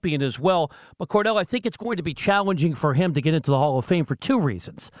champion as well. But, Cordell, I think it's going to be challenging for him to get into the Hall of Fame for 2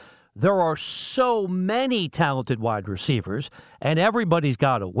 reasons. There are so many talented wide receivers, and everybody's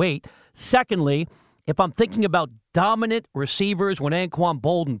got to wait. Secondly, if I'm thinking about dominant receivers when Anquan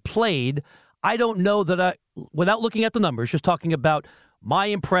Boldin played, I don't know that without looking at the numbers, just talking about my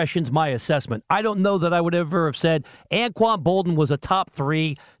impressions, my assessment. I don't know that I would ever have said Anquan Boldin was a top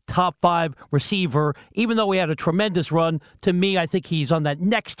 3, top 5 receiver, even though he had a tremendous run. To me, I think he's on that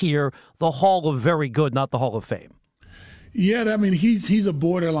next tier, the Hall of Very Good, not the Hall of Fame. Yeah, I mean, he's a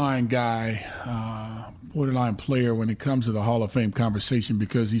borderline guy, borderline player when it comes to the Hall of Fame conversation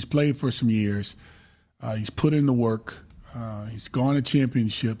because he's played for some years. He's put in the work. He's gone to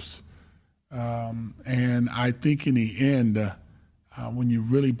championships. And I think in the end, when you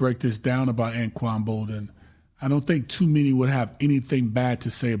really break this down about Anquan Boldin, I don't think too many would have anything bad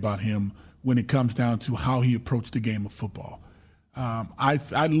to say about him when it comes down to how he approached the game of football.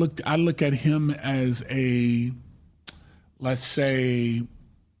 I look at him as a, let's say,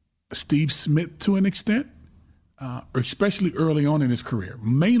 Steve Smith to an extent, especially early on in his career,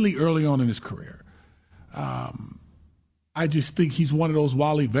 mainly early on in his career. I just think he's one of those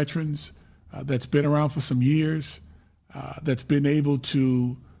wily veterans that's been around for some years, that's been able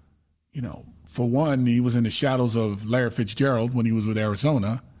to, for one, he was in the shadows of Larry Fitzgerald when he was with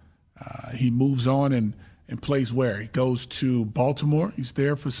Arizona. He moves on and plays where? He goes to Baltimore. He's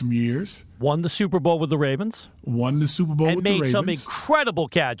there for some years. Won the Super Bowl with the Ravens. And made some incredible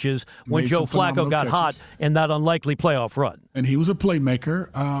catches when Joe Flacco got hot in that unlikely playoff run. And he was a playmaker.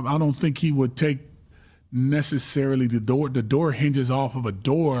 I don't think he would take necessarily the door. The door hinges off of a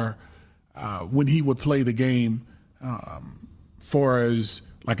door when he would play the game for as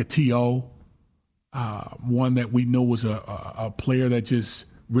like a T.O., one that we know was a player that just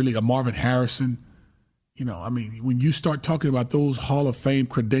really, a Marvin Harrison. When you start talking about those Hall of Fame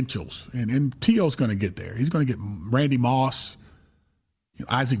credentials, and T.O.'s going to get there. He's going to get Randy Moss,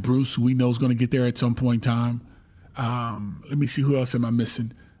 Isaac Bruce, who we know is going to get there at some point in time. Let me see, who else am I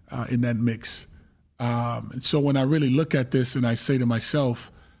missing in that mix? And so when I really look at this and I say to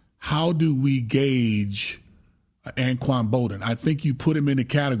myself, how do we gauge Anquan Boldin? I think you put him in a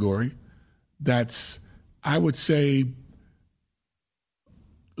category that's, I would say,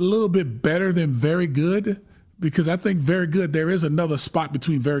 a little bit better than very good, because I think very good, there is another spot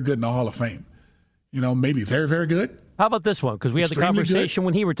between very good and the Hall of Fame. Maybe very, very good. How about this one? Because we had the conversation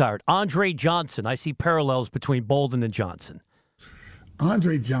when he retired. Andre Johnson. I see parallels between Boldin and Johnson.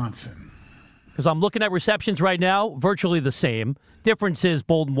 Andre Johnson. Because I'm looking at receptions right now, virtually the same. Difference is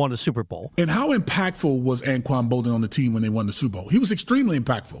Boldin won a Super Bowl. And how impactful was Anquan Boldin on the team when they won the Super Bowl? He was extremely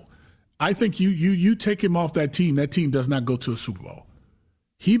impactful. I think you take him off that team does not go to a Super Bowl.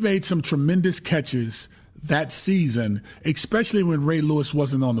 He made some tremendous catches that season, especially when Ray Lewis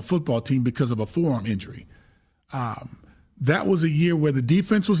wasn't on the football team because of a forearm injury. That was a year where the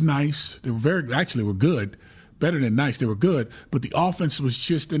defense was nice. They were good, better than nice. They were good, but the offense was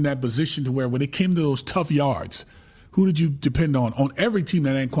just in that position to where when it came to those tough yards, who did you depend on? On every team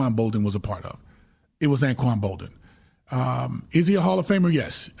that Anquan Boldin was a part of, it was Anquan Boldin. Is he a Hall of Famer?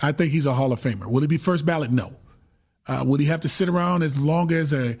 Yes. I think he's a Hall of Famer. Will he be first ballot? No. Would he have to sit around as long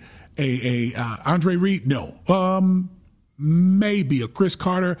as a Andre Reed? No. Maybe a Chris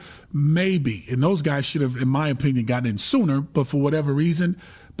Carter, maybe. And those guys should have, in my opinion, gotten in sooner, but for whatever reason,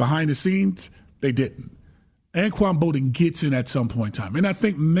 behind the scenes, they didn't. Anquan Boldin gets in at some point in time. And I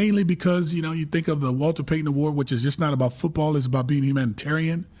think mainly because, you think of the Walter Payton Award, which is just not about football, it's about being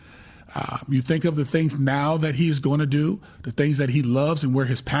humanitarian. You think of the things now that he is going to do, the things that he loves and where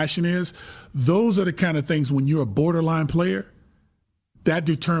his passion is. Those are the kind of things when you're a borderline player, that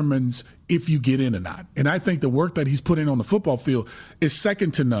determines if you get in or not. And I think the work that he's put in on the football field is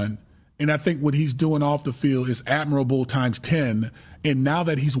second to none. And I think what he's doing off the field is admirable times 10. And now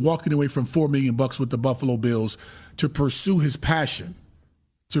that he's walking away from $4 million with the Buffalo Bills to pursue his passion,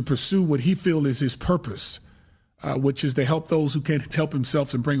 to pursue what he feels is his purpose, which is to help those who can't help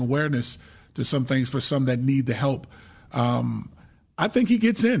themselves and bring awareness to some things for some that need the help. I think he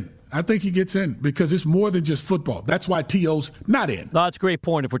gets in. Because it's more than just football. That's why T.O.'s not in. No, that's a great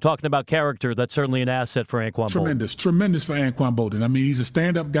point. If we're talking about character, that's certainly an asset for Anquan Boldin. Tremendous for Anquan Boldin. I mean, he's a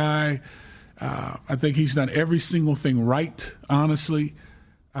stand-up guy. I think he's done every single thing right, honestly.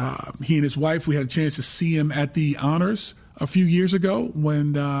 He and his wife, we had a chance to see him at the honors a few years ago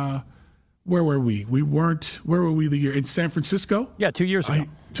when where were we? Where were we the year? In San Francisco? Yeah, 2 years ago.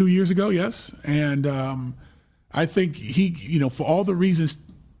 2 years ago, yes. And I think he, for all the reasons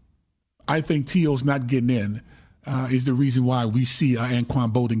I think T.O.'s not getting in is the reason why we see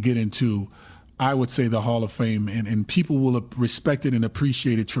Anquan Boldin get into, I would say, the Hall of Fame. And people will respect it and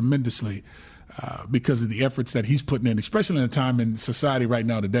appreciate it tremendously because of the efforts that he's putting in, especially in a time in society right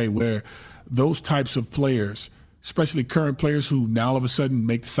now today where those types of players, especially current players who now all of a sudden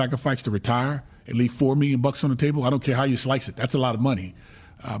make the sacrifice to retire and leave $4 million on the table. I don't care how you slice it. That's a lot of money.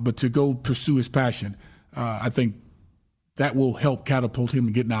 But to go pursue his passion, I think that will help catapult him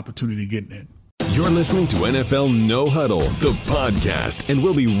and get an opportunity to get in. You're listening to NFL No Huddle, the podcast, and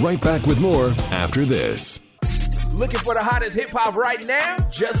we'll be right back with more after this. Looking for the hottest hip-hop right now?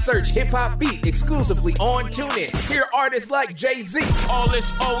 Just search Hip Hop Beat exclusively on TuneIn. Hear artists like Jay-Z. All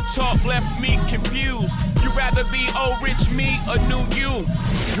this old talk left me confused. You rather be old rich me or new you?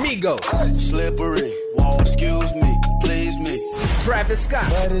 Migos. Slippery, won't excuse me, please me. Travis Scott.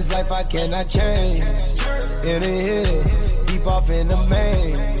 But it's life I cannot change. In the hills, deep off in the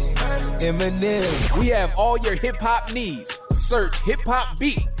main. Eminem. We have all your hip-hop needs. Search Hip Hop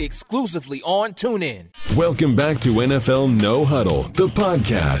Beat exclusively on TuneIn. Welcome back to NFL No Huddle, the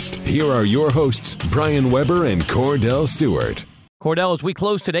podcast. Here are your hosts, Brian Weber and Cordell Stewart. Cordell, as we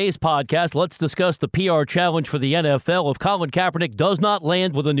close today's podcast, let's discuss the PR challenge for the NFL if Colin Kaepernick does not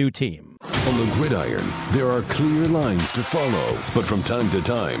land with a new team. On the gridiron, there are clear lines to follow, but from time to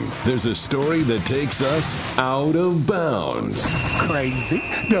time, there's a story that takes us out of bounds. Crazy,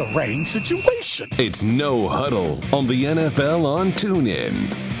 deranged situation. It's No Huddle on the NFL on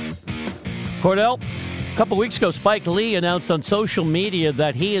TuneIn. Cordell, a couple weeks ago, Spike Lee announced on social media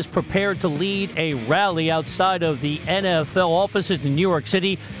that he is prepared to lead a rally outside of the NFL offices in New York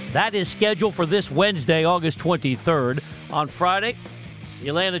City. That is scheduled for this Wednesday, August 23rd. On Friday, the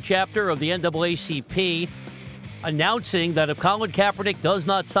Atlanta chapter of the NAACP announcing that if Colin Kaepernick does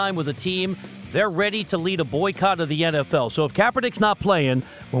not sign with a team, they're ready to lead a boycott of the NFL. So if Kaepernick's not playing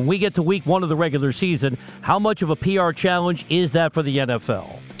when we get to week 1 of the regular season, how much of a PR challenge is that for the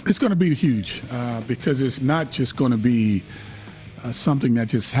NFL? It's going to be huge because it's not just going to be something that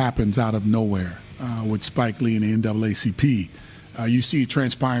just happens out of nowhere with Spike Lee and the NAACP. You see it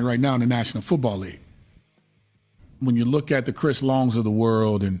transpiring right now in the National Football League. When you look at the Chris Longs of the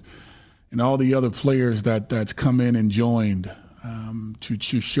world and all the other players that's come in and joined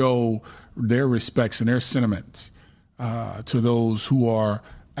to show their respects and their sentiments to those who are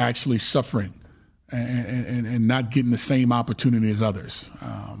actually suffering and not getting the same opportunity as others.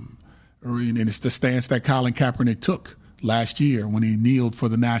 And it's the stance that Colin Kaepernick took last year when he kneeled for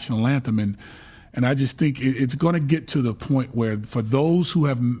the national anthem. And I just think it's going to get to the point where for those who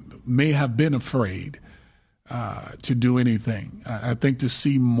may have been afraid to do anything, I think to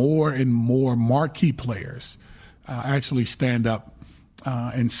see more and more marquee players actually stand up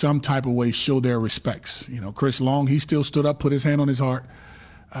in some type of way, show their respects. You know, Chris Long, he still stood up, put his hand on his heart,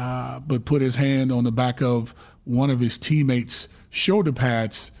 but put his hand on the back of one of his teammates' shoulder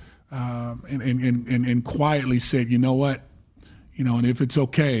pads and quietly said, you know what, and if it's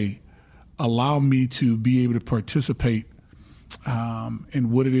okay, allow me to be able to participate in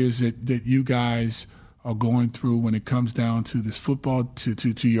what it is that you guys are going through when it comes down to this football,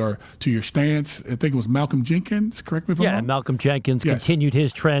 to your stance. I think it was Malcolm Jenkins, correct me if I'm wrong? Yeah, Malcolm Jenkins continued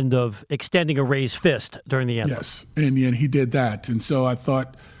his trend of extending a raised fist during the anthem. Yes, and he did that. And so I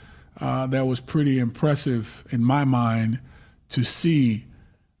thought that was pretty impressive in my mind to see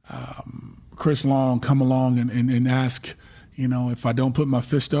Chris Long come along and ask, if I don't put my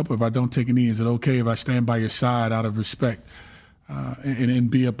fist up, or if I don't take a knee, is it okay if I stand by your side out of respect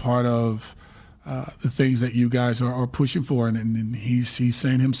and be a part of the things that you guys are pushing for? And he's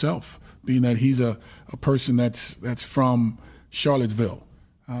saying himself, being that he's a person that's from Charlottesville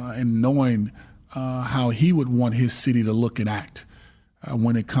and knowing how he would want his city to look and act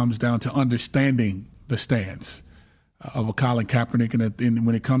when it comes down to understanding the stance of a Colin Kaepernick and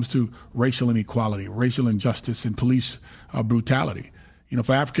when it comes to racial inequality, racial injustice, and police brutality.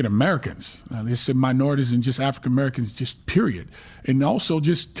 For African Americans, there's some minorities and just African Americans, just period. And also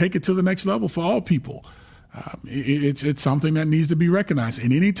just take it to the next level for all people. It's something that needs to be recognized.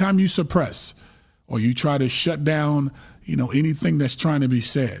 And anytime you suppress or you try to shut down, anything that's trying to be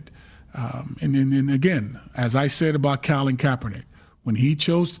said. And again, as I said about Colin Kaepernick, when he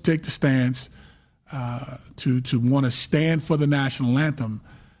chose to take the stance to want to stand for the national anthem,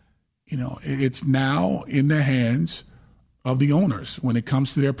 it's now in the hands of the owners when it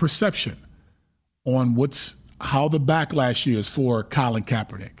comes to their perception on how the backlash is for Colin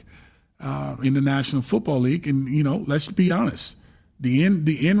Kaepernick in the National Football League. And, let's be honest, the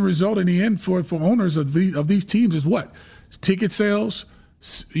end result in the end for owners of these teams is what? Ticket sales,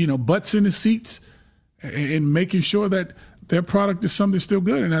 butts in the seats, and making sure that their product is something still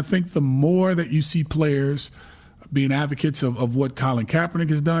good. And I think the more that you see players being advocates of what Colin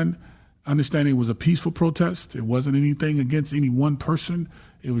Kaepernick has done, understanding it was a peaceful protest. It wasn't anything against any one person.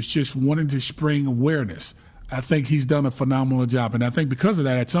 It was just wanting to spring awareness. I think he's done a phenomenal job. And I think because of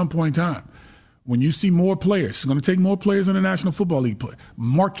that, at some point in time, when you see more players, it's going to take more players in the National Football League,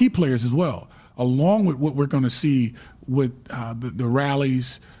 marquee players as well, along with what we're going to see with the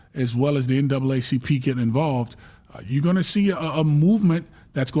rallies as well as the NAACP getting involved. You're going to see a movement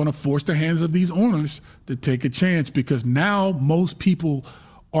that's going to force the hands of these owners to take a chance, because now most people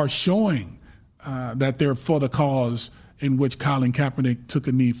are showing that they're for the cause in which Colin Kaepernick took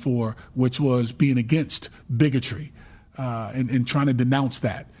a knee for, which was being against bigotry and trying to denounce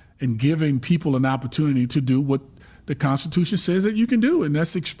that and giving people an opportunity to do what the Constitution says that you can do, and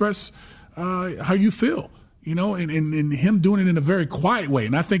that's express how you feel. You know, and him doing it in a very quiet way.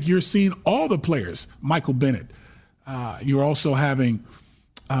 And I think you're seeing all the players, Michael Bennett. You're also having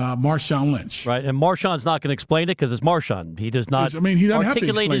Marshawn Lynch. Right, and Marshawn's not going to explain it because it's Marshawn. He does not he doesn't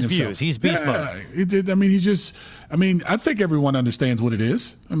articulate his himself. views. He's beast mode. I think everyone understands what it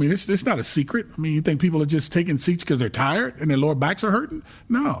is. I mean, it's not a secret. I mean, you think people are just taking seats because they're tired and their lower backs are hurting?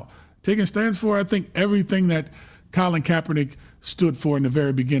 No. Taking stands for, I think, everything that Colin Kaepernick stood for in the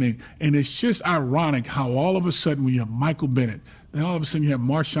very beginning. And it's just ironic how all of a sudden when you have Michael Bennett, then all of a sudden you have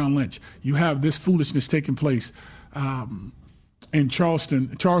Marshawn Lynch, you have this foolishness taking place in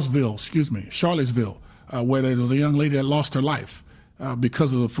Charlottesville, where there was a young lady that lost her life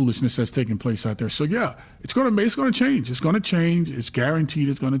because of the foolishness that's taking place out there. So, yeah, it's going to change. It's going to change. It's guaranteed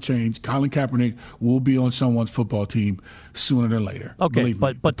it's going to change. Colin Kaepernick will be on someone's football team sooner than later. Okay,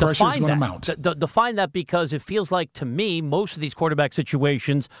 but the pressure is going to mount. Define that, because it feels like, to me, most of these quarterback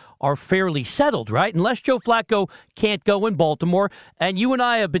situations are fairly settled, right? Unless Joe Flacco can't go in Baltimore, and you and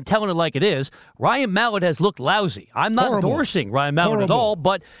I have been telling it like it is, Ryan Mallett has looked lousy. I'm not endorsing Ryan Mallett at all,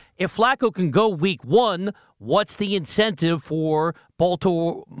 but if Flacco can go week one, what's the incentive for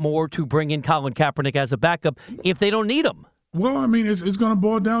Baltimore to bring in Colin Kaepernick as a backup if they don't need him? Well, I mean, it's going to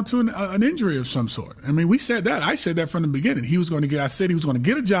boil down to an injury of some sort. I mean, we said that. I said that from the beginning. I said he was going to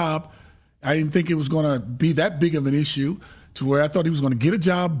get a job. I didn't think it was going to be that big of an issue to where I thought he was going to get a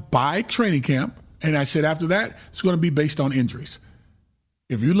job by training camp. And I said after that, it's going to be based on injuries.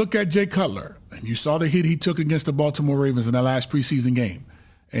 If you look at Jay Cutler and you saw the hit he took against the Baltimore Ravens in the last preseason game,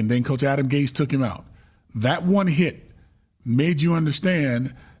 and then Coach Adam Gase took him out, that one hit made you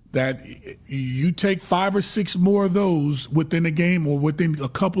understand that you take 5 or 6 more of those within a game or within a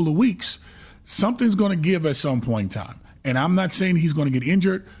couple of weeks, something's going to give at some point in time. And I'm not saying he's going to get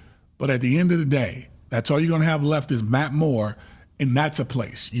injured, but at the end of the day, that's all you're going to have left is Matt Moore, and that's a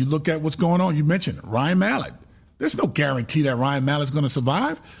place. You look at what's going on. You mentioned Ryan Mallett. There's no guarantee that Ryan Mallett's going to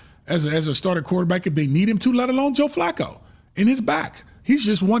survive as a starter quarterback if they need him to, let alone Joe Flacco in his back. He's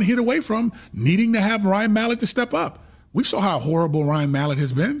just one hit away from needing to have Ryan Mallett to step up. We saw how horrible Ryan Mallett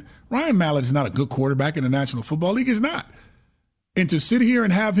has been. Ryan Mallett is not a good quarterback in the National Football League. He's not. And to sit here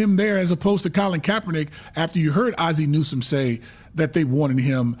and have him there as opposed to Colin Kaepernick after you heard Ozzie Newsome say that they wanted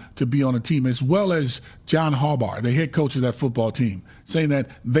him to be on a team, as well as John Harbaugh, the head coach of that football team, saying that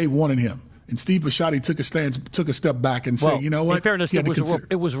they wanted him. And Steve Bisciotti took a step back and said, you know what? In fairness,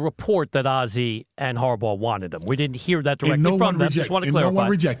 it was a report that Ozzie and Harbaugh wanted him. We didn't hear that directly from them. Just want to clarify. No one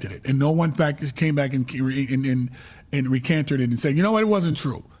rejected it. And no one came back and recanted it and said, you know what, it wasn't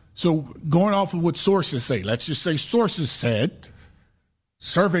true. So going off of what sources say, let's just say sources said,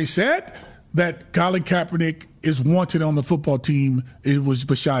 survey said that Colin Kaepernick is wanted on the football team. It was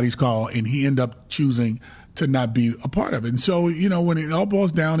Bisciotti's call, and he ended up choosing to not be a part of it. And so, you know, when it all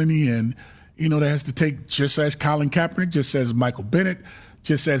boils down in the end, you know, that has to take, just as Colin Kaepernick, just as Michael Bennett,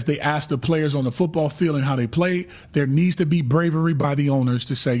 just as they ask the players on the football field and how they play, there needs to be bravery by the owners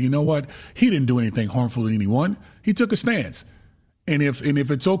to say, you know what, he didn't do anything harmful to anyone. He took a stance. And if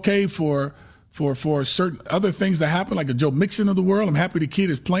it's okay for certain other things to happen, like a Joe Mixon of the world, I'm happy the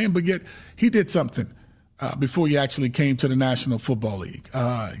kid is playing, but yet he did something before he actually came to the National Football League.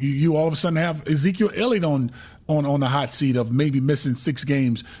 You all of a sudden have Ezekiel Elliott on the hot seat of maybe missing 6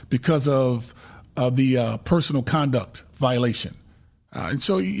 games because of the personal conduct violation. And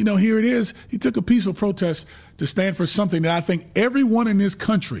so, you know, here it is. He took a peaceful protest to stand for something that I think everyone in this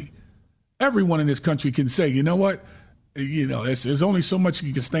country can say, you know what? You know, there's only so much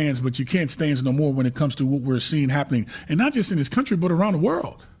you can stand, but you can't stand no more when it comes to what we're seeing happening, and not just in this country, but around the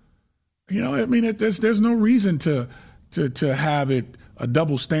world. You know, I mean, there's no reason to have it a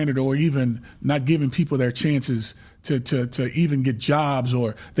double standard, or even not giving people their chances to even get jobs,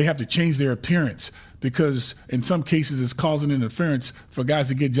 or they have to change their appearance because in some cases it's causing interference for guys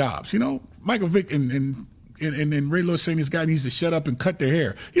to get jobs. You know, Michael Vick and Ray Lewis saying this guy needs to shut up and cut their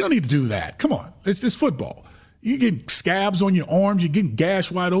hair. You don't need to do that. Come on, it's football. You're getting scabs on your arms. You're getting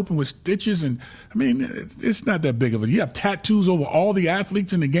gashed wide open with stitches. And, I mean, it's not that big of it. You have tattoos over all the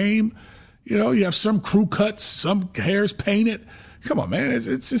athletes in the game. You know, you have some crew cuts, some hairs painted. Come on, man.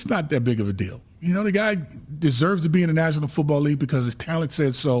 It's just not that big of a deal. You know, the guy deserves to be in the National Football League because his talent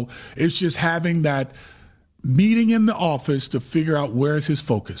says so. It's just having that meeting in the office to figure out where is his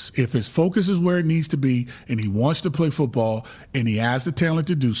focus. If his focus is where it needs to be and he wants to play football and he has the talent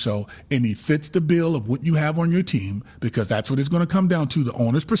to do so and he fits the bill of what you have on your team, because that's what it's going to come down to, the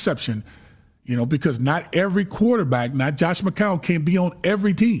owner's perception, because not every quarterback, not Josh McCown, can be on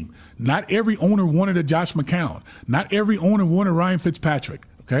every team. Not every owner wanted a Josh McCown. Not every owner wanted Ryan Fitzpatrick,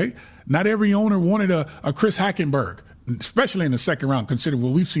 okay? Not every owner wanted a Chris Hackenberg, especially in the second round, considering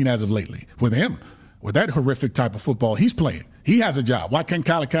what we've seen as of lately with him. With that horrific type of football he's playing, he has a job. Why can't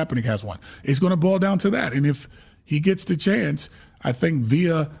Colin Kaepernick has one? It's going to boil down to that. And if he gets the chance, I think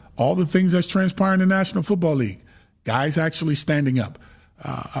via all the things that's transpiring in the National Football League, guys actually standing up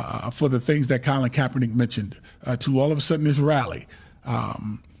for the things that Colin Kaepernick mentioned, to all of a sudden this rally.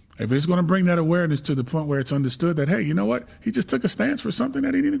 If it's going to bring that awareness to the point where it's understood that, hey, you know what? He just took a stance for something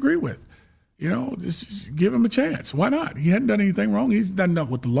that he didn't agree with. Just give him a chance. Why not? He hadn't done anything wrong. He's done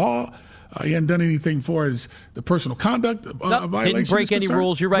nothing with the law. He hadn't done anything for the personal conduct violation. Didn't break any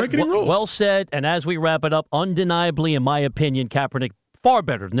rules. You're right. Well said. And as we wrap it up, undeniably, in my opinion, Kaepernick far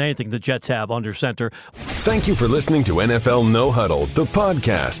better than anything the Jets have under center. Thank you for listening to NFL No Huddle, the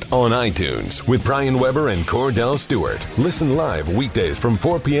podcast on iTunes with Brian Weber and Cordell Stewart. Listen live weekdays from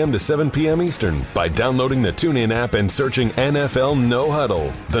 4 p.m. to 7 p.m. Eastern by downloading the TuneIn app and searching NFL No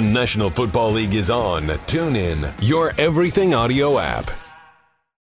Huddle. The National Football League is on TuneIn, your everything audio app.